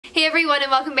Hey everyone, and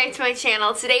welcome back to my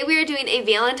channel. Today we are doing a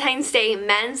Valentine's Day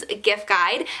men's gift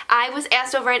guide. I was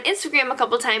asked over on Instagram a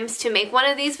couple times to make one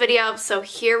of these videos, so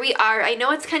here we are. I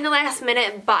know it's kind of last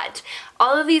minute, but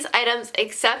all of these items,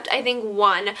 except I think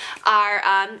one, are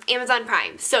Amazon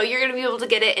Prime. So you're going to be able to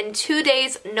get it in 2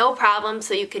 days, no problem,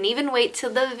 so you can even wait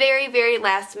till the very, very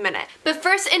last minute. But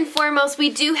first and foremost, we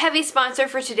do have a sponsor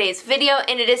for today's video,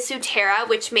 and it is Sutera,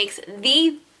 which makes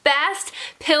the best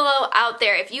pillow out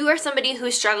there. If you are somebody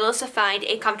who struggles to find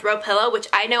a comfortable pillow, which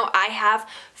I know I have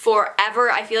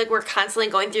forever, I feel like we're constantly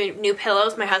going through new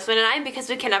pillows, my husband and I, because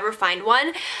we can never find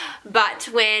one. But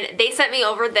when they sent me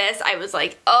over this, I was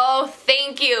like, oh,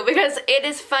 thank you, because it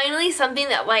is finally something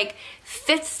that like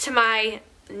fits to my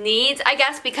needs, I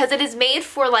guess, because it is made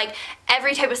for like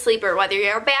every type of sleeper, whether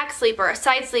you're a back sleeper, a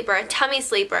side sleeper, a tummy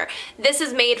sleeper. This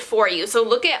is made for you. So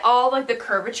look at all like the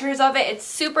curvatures of it. It's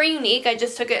super unique. I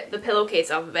just took the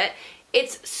pillowcase off of it.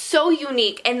 It's so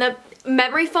unique, and the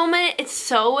memory foam in it, it's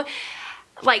so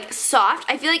like soft.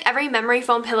 I feel like every memory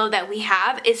foam pillow that we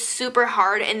have is super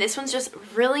hard, and this one's just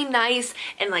really nice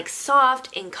and like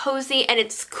soft and cozy, and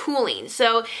it's cooling.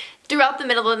 So throughout the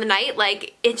middle of the night,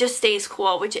 like, it just stays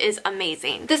cool, which is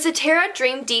amazing. The Sutera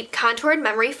Dream Deep Contoured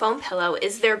Memory Foam Pillow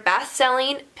is their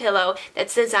best-selling pillow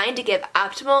that's designed to give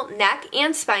optimal neck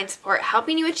and spine support,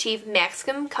 helping you achieve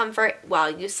maximum comfort while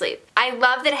you sleep. I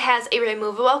love that it has a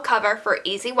removable cover for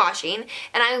easy washing,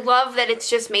 and I love that it's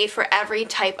just made for every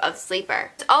type of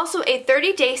sleeper. It's also a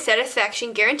 30-day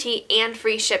satisfaction guarantee and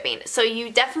free shipping, so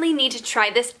you definitely need to try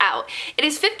this out. It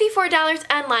is $54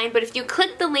 online, but if you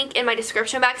click the link in my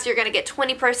description box, you're going to get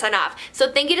 20% off.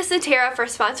 So thank you to Sutera for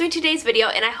sponsoring today's video,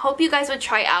 and I hope you guys would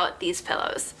try out these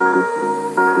pillows. Come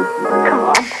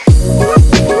on.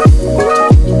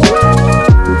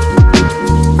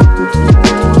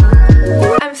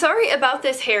 I'm sorry about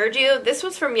this hairdo. This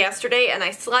was from yesterday and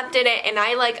I slept in it, and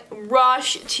I like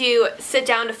rushed to sit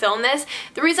down to film this.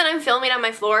 The reason I'm filming on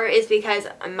my floor is because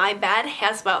my bed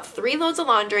has about 3 loads of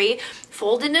laundry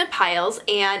folded into piles,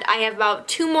 and I have about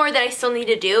 2 more that I still need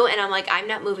to do, and I'm like, I'm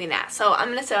not moving that. So I'm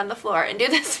gonna sit on the floor and do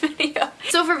this video.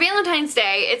 So for Valentine's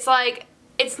Day, it's like,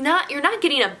 you're not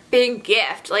getting a big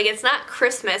gift. Like, it's not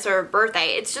Christmas or a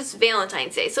birthday. It's just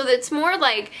Valentine's Day. So it's more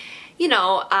like, you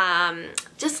know,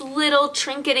 just little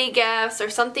trinkety gifts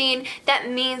or something that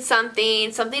means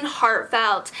something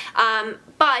heartfelt.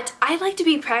 But I like to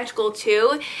be practical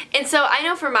too. And so I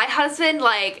know for my husband,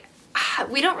 like,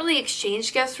 we don't really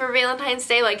exchange gifts for Valentine's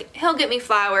Day. Like, he'll get me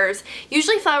flowers,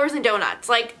 usually flowers and donuts.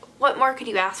 Like, what more could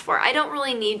you ask for? I don't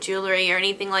really need jewelry or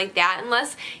anything like that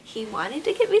unless he wanted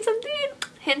to get me something.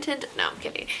 Hint, hint. No, I'm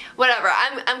kidding. Whatever.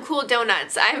 I'm cool with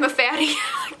donuts. I'm a fatty.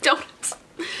 I like donuts.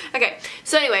 Okay,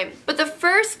 so anyway, but the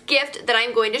first gift that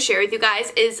I'm going to share with you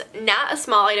guys is not a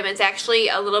small item. It's actually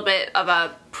a little bit of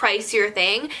a pricier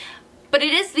thing, but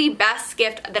it is the best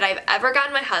gift that I've ever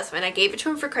gotten my husband. I gave it to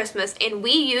him for Christmas, and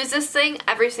we use this thing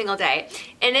every single day,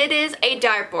 and it is a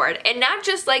dartboard, and not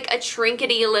just like a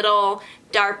trinkety little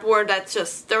dartboard that's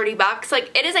just 30 bucks.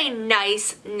 Like, it is a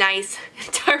nice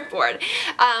dartboard.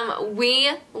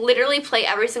 We literally play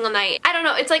every single night. I don't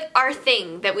know, it's like our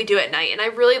thing that we do at night, and I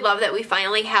really love that we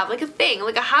finally have like a thing,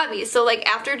 like a hobby. So like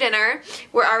after dinner,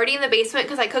 we're already in the basement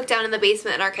because I cook down in the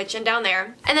basement in our kitchen down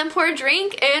there, and then pour a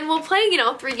drink and we'll play, you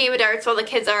know, 3 games of darts while the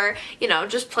kids are, you know,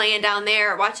 just playing down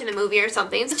there or watching a movie or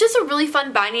something. It's just a really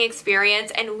fun bonding experience,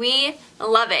 and we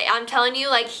love it. I'm telling you,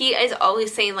 like, he is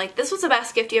always saying like, this was the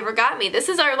best gift you ever got me. This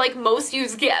is our like most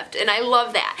used gift, and I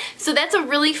love that. So that's a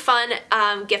really fun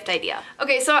gift idea.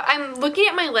 Okay, so I'm looking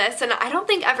at my list, and I don't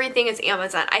think everything is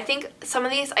Amazon. I think some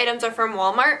of these items are from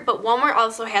Walmart, but Walmart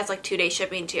also has like 2-day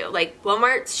shipping too. Like,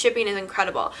 Walmart's shipping is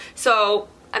incredible. So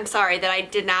I'm sorry that I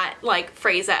did not like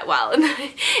phrase that well in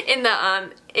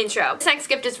the intro. This next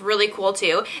gift is really cool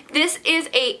too. This is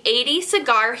a 80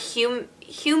 cigar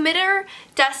humidor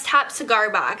desktop cigar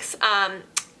box.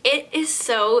 It is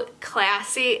so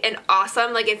classy and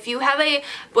awesome. Like, if you have a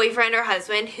boyfriend or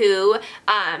husband who,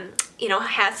 you know,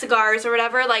 has cigars or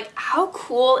whatever, like, how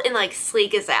cool and like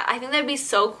sleek is that? I think that'd be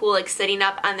so cool, like sitting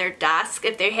up on their desk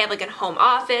if they have like a home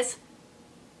office.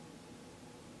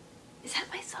 Is that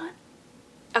my son?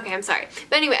 Okay, I'm sorry.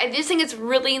 But anyway, I just think it's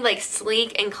really like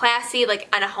sleek and classy, like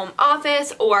on a home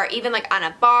office or even like on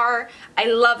a bar. I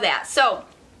love that. So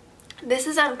this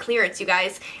is on clearance, you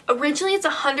guys. Originally it's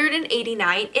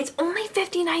 $189. It's only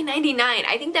 $59.99.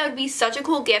 I think that would be such a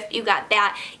cool gift. You got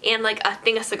that and like a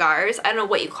thing of cigars. I don't know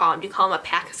what you call them. Do you call them a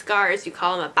pack of cigars? Do you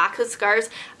call them a box of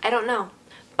cigars? I don't know.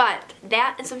 but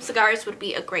that and some cigars would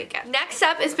be a great gift. Next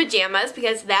up is pajamas,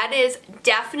 because that is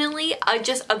definitely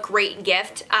just a great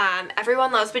gift.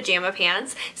 Everyone loves pajama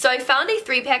pants. So I found a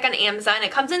 3-pack on Amazon.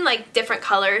 It comes in like different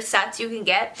color sets you can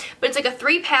get, but it's like a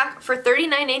 3-pack for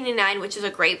 $39.99, which is a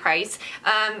great price.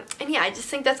 And yeah, I just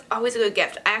think that's always a good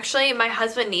gift. Actually, my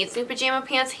husband needs new pajama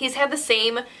pants. He's had the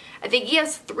same, I think he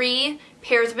has 3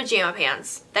 pairs of pajama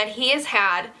pants that he has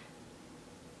had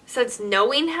since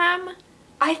knowing him,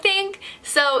 I think.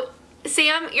 So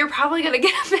Sam, you're probably gonna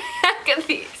get a pack of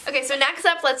these. Okay, so next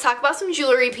up, let's talk about some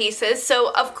jewelry pieces.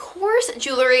 So of course,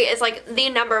 jewelry is like the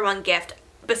 #1 gift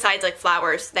besides like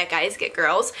flowers that guys get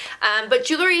girls. But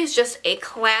jewelry is just a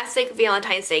classic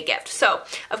Valentine's Day gift. So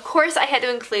of course I had to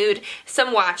include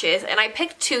some watches, and I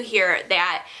picked 2 here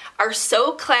that are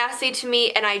so classy to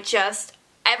me, and I just,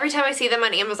 every time I see them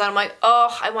on Amazon, I'm like,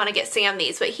 oh, I want to get Sam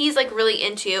these. But he's like really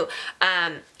into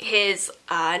his,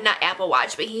 not Apple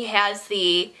Watch, but he has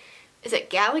the, is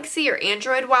it Galaxy or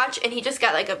Android watch? And he just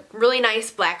got like a really nice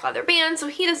black leather band, so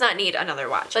he does not need another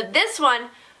watch. But this one,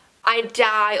 I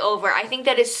die over. I think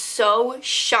that is so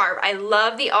sharp. I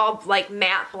love the all like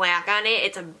matte black on it.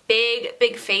 It's a big,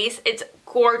 big face. It's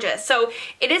gorgeous. So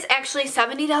it is actually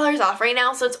 $70 off right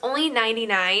now, so it's only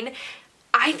 $99.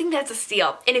 I think that's a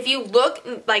steal. And if you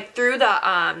look like through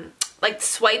the like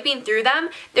swiping through them,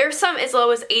 there's some as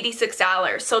low as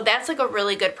 $86. So that's like a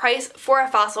really good price for a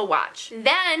Fossil watch.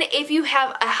 Then if you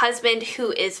have a husband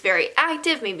who is very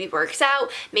active, maybe works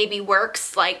out, maybe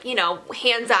works like, you know,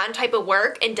 hands-on type of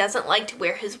work and doesn't like to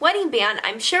wear his wedding band,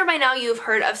 I'm sure by now you've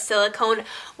heard of silicone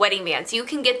wedding bands. You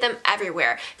can get them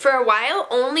everywhere. For a while,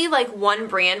 only like one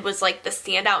brand was like the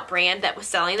standout brand that was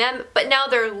selling them, but now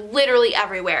they're literally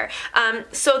everywhere.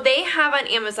 So they have on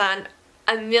Amazon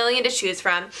a million to choose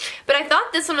from, but I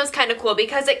thought this one was kind of cool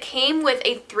because it came with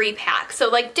a 3-pack, so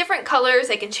like different colors,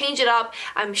 they can change it up.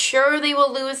 I'm sure they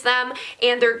will lose them,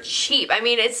 and they're cheap. I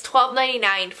mean, it's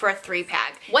 $12.99 for a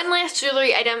 3-pack. One last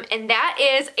jewelry item, and that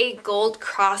is a gold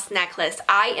cross necklace.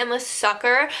 I am a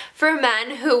sucker for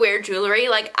men who wear jewelry.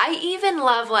 Like, I even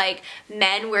love like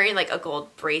men wearing like a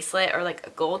gold bracelet or like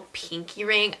a gold pinky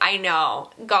ring. I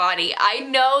know, gaudy, I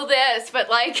know this, but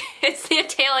like it's the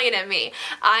Italian in me.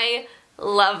 I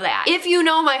love that. If you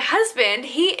know my husband,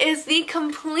 he is the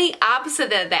complete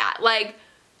opposite of that. Like,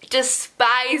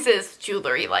 despises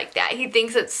jewelry like that. He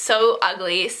thinks it's so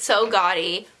ugly, so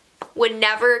gaudy. Would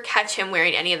never catch him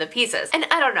wearing any of the pieces. And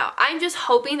I don't know, I'm just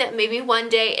hoping that maybe one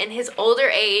day in his older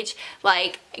age,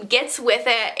 like, gets with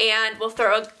it and will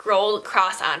throw a gold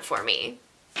cross on for me.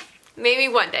 Maybe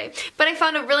one day. But I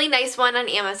found a really nice one on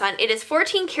Amazon. It is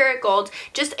 14 karat gold,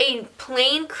 just a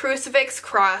plain crucifix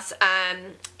cross.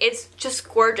 It's just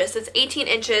gorgeous. It's 18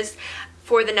 inches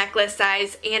for the necklace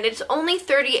size, and it's only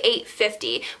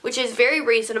 $38.50, which is very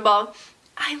reasonable.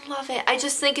 I love it. I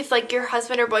just think if like your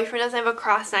husband or boyfriend doesn't have a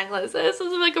cross necklace, this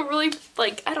is like a really,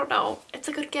 like, I don't know, it's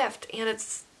a good gift, and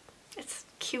it's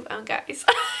cute on guys.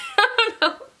 I don't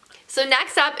know. So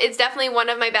next up is definitely one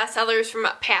of my best sellers from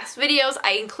past videos.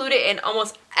 I include it in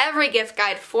almost every gift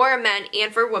guide for men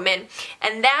and for women,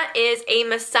 and that is a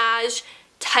massage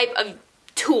type of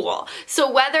tool. So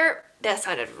whether, that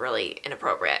sounded really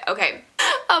inappropriate, okay,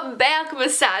 a back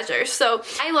massager. So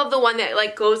I love the one that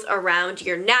like goes around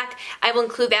your neck. I will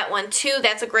include that one too.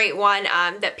 That's a great one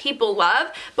that people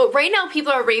love. But right now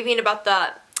people are raving about the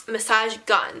massage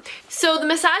gun. So the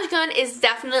massage gun is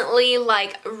definitely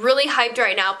like really hyped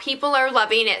right now. People are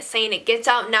loving it, saying it gets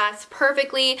out knots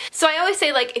perfectly. So I always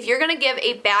say, like, if you're gonna give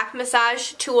a back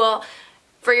massage tool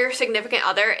for your significant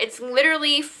other, it's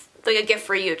literally like a gift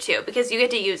for you too, because you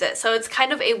get to use it. So it's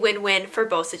kind of a win-win for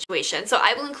both situations. So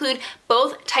I will include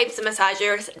both types of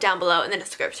massagers down below in the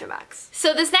description box.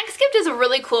 So this next gift is a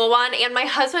really cool one, and my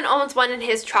husband owns one in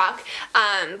his truck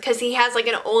because he has like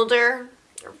an older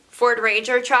Ford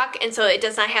Ranger truck, and so it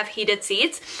does not have heated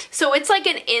seats. So it's like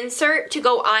an insert to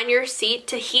go on your seat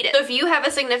to heat it. So if you have a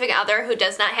significant other who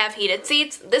does not have heated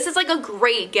seats, this is like a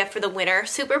great gift for the winter.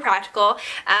 Super practical.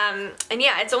 And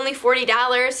yeah, it's only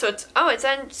 $40, so it's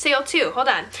on sale too. Hold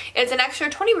on. It's an extra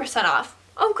 20% off.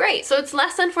 Oh great. So it's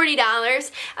less than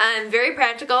 $40. Very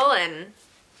practical, and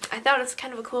I thought it was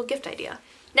kind of a cool gift idea.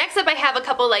 Next up, I have a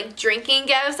couple like drinking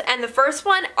gifts, and the first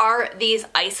one are these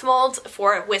ice molds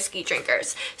for whiskey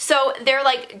drinkers. So they're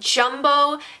like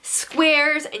jumbo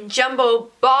squares and jumbo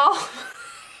ball.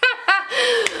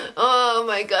 Oh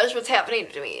my gosh, what's happening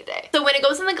to me today? So when it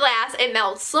goes in the glass, it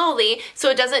melts slowly so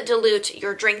it doesn't dilute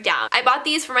your drink down. I bought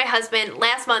these for my husband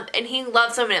last month and he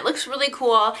loves them and it looks really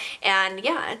cool. And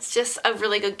yeah, it's just a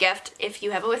really good gift if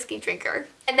you have a whiskey drinker.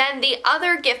 And then the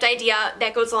other gift idea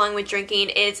that goes along with drinking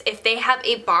is if they have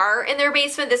a bar in their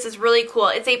basement, this is really cool.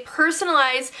 It's a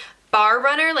personalized bar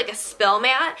runner, like a spill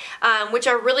mat, which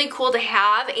are really cool to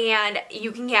have, and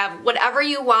you can have whatever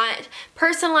you want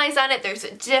personalized on it. There's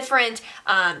different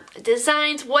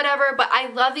designs, whatever, but I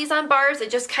love these on bars. It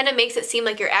just kind of makes it seem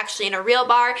like you're actually in a real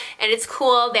bar, and it's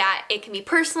cool that it can be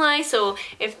personalized. So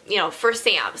if, you know, for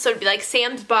Sam, so it'd be like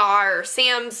Sam's bar or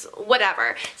Sam's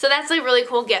whatever. So that's a really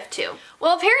cool gift too.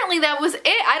 Well, apparently that was it.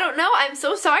 I don't know. I'm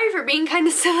so sorry for being kind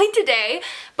of silly today,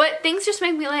 but things just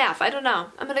make me laugh. I don't know.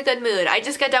 I'm in a good mood. I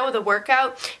just got done with a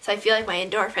workout, so I feel like my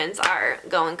endorphins are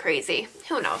going crazy.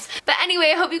 Who knows? But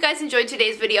anyway, I hope you guys enjoyed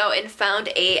today's video and found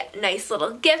a nice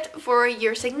little gift for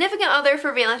your significant other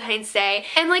for Valentine's Day.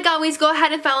 And like always, go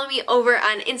ahead and follow me over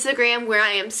on Instagram, where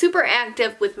I am super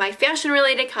active with my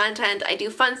fashion-related content. I do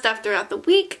fun stuff throughout the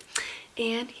week.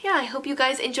 And yeah, I hope you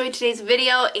guys enjoyed today's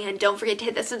video, and don't forget to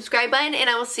hit the subscribe button, and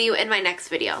I will see you in my next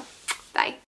video.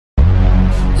 Bye.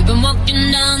 We've been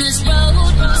walking down this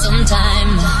road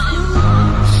sometime,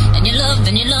 and you love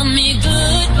me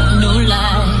good, no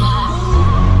lie.